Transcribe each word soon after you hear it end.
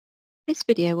This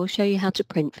video will show you how to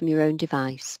print from your own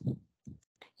device.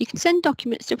 You can send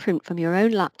documents to print from your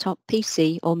own laptop,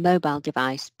 PC or mobile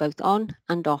device, both on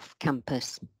and off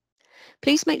campus.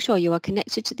 Please make sure you are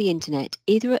connected to the internet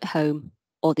either at home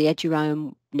or the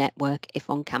Eduroam network if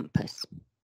on campus.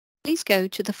 Please go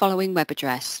to the following web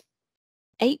address: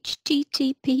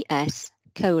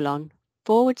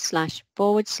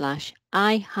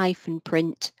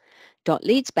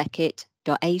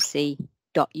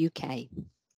 https://i-print.leedsbeckett.ac.uk.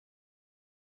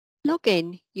 Log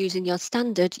in using your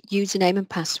standard username and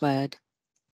password.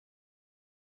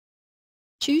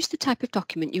 Choose the type of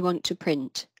document you want to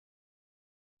print.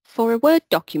 For a Word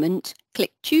document,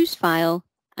 click Choose File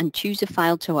and choose a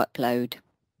file to upload.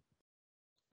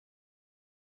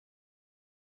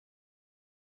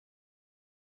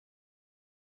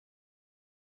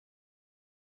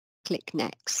 Click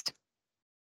Next.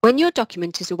 When your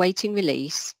document is awaiting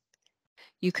release,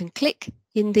 you can click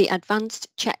in the Advanced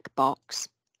checkbox,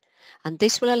 and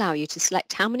this will allow you to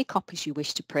select how many copies you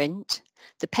wish to print,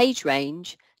 the page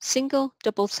range, single,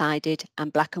 double-sided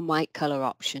and black and white colour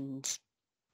options.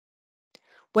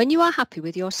 When you are happy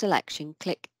with your selection,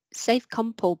 click Save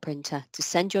COM Pull Printer to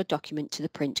send your document to the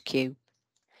print queue.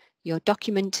 Your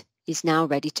document is now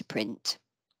ready to print.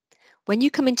 When you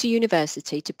come into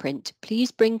university to print,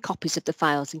 please bring copies of the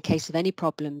files in case of any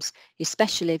problems,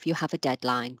 especially if you have a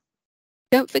deadline.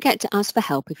 Don't forget to ask for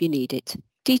help if you need it.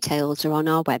 Details are on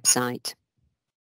our website.